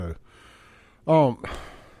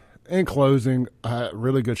In closing,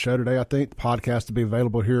 really good show today. I think the podcast will be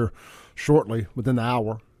available here shortly, within the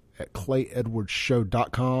hour, at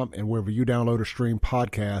clayedwardsshow.com and wherever you download or stream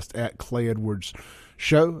podcast at Clay Edwards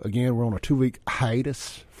Show. Again, we're on a 2-week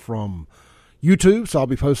hiatus from YouTube, so I'll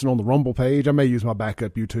be posting on the Rumble page. I may use my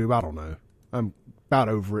backup YouTube. I don't know. I'm about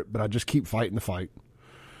over it, but I just keep fighting the fight.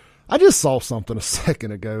 I just saw something a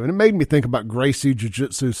second ago, and it made me think about Gracie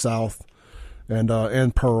Jiu-Jitsu South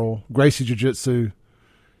and Pearl. Gracie Jiu-Jitsu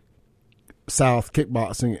South,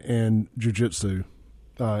 kickboxing, and Jiu-Jitsu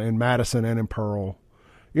in Madison and in Pearl.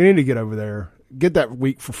 You need to get over there. Get that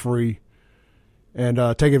week for free and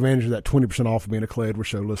take advantage of that 20% off of being a Clay Edwards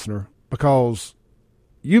Show listener, because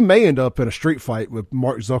you may end up in a street fight with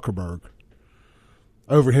Mark Zuckerberg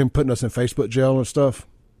over him putting us in Facebook jail and stuff.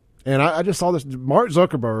 And I just saw this. Mark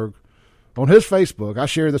Zuckerberg, on his Facebook, I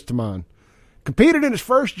shared this to mine, competed in his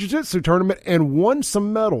first jiu-jitsu tournament and won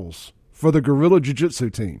some medals for the Guerrilla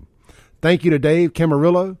Jiu-Jitsu team. Thank you to Dave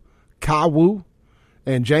Camarillo, Kai Wu,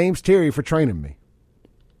 and James Terry for training me.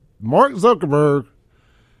 Mark Zuckerberg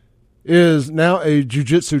is now a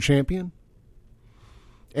jiu-jitsu champion,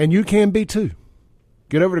 and you can be too.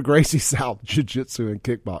 Get over to Gracie South Jiu-Jitsu and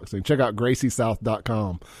Kickboxing. Check out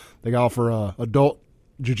GracieSouth.com. They offer adult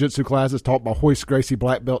jiu-jitsu classes taught by Hoist Gracie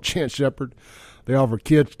black belt Chance Shepard. They offer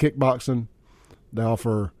kids kickboxing. They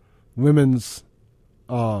offer women's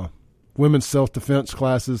self-defense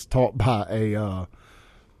classes taught by a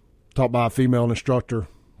female instructor.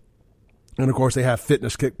 And, of course, they have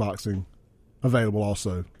fitness kickboxing available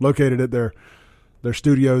also. Located at their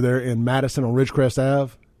studio there in Madison on Ridgecrest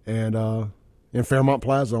Ave and in Fairmont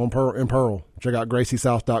Plaza in Pearl. Check out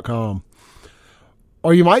GracieSouth.com.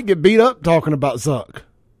 Or you might get beat up talking about ZUCK.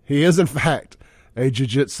 He is, in fact, a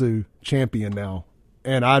jiu-jitsu champion now.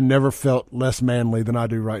 And I never felt less manly than I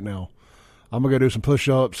do right now. I'm going to go do some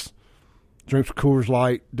push-ups, drink some Coors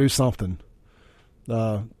Light, do something.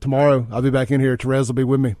 Tomorrow, I'll be back in here. Therese will be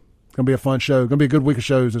with me. It's going to be a fun show. Going to be a good week of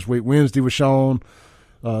shows this week. Wednesday with Sean.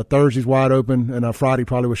 Thursday's wide open. And Friday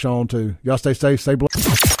probably with Sean, too. Y'all stay safe. Stay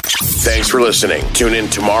blessed. Thanks for listening. Tune in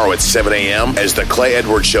tomorrow at 7 a.m. as the Clay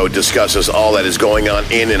Edwards Show discusses all that is going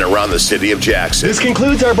on in and around the city of Jackson. This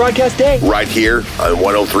concludes our broadcast day. Right here on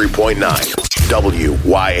 103.9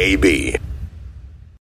 WYAB.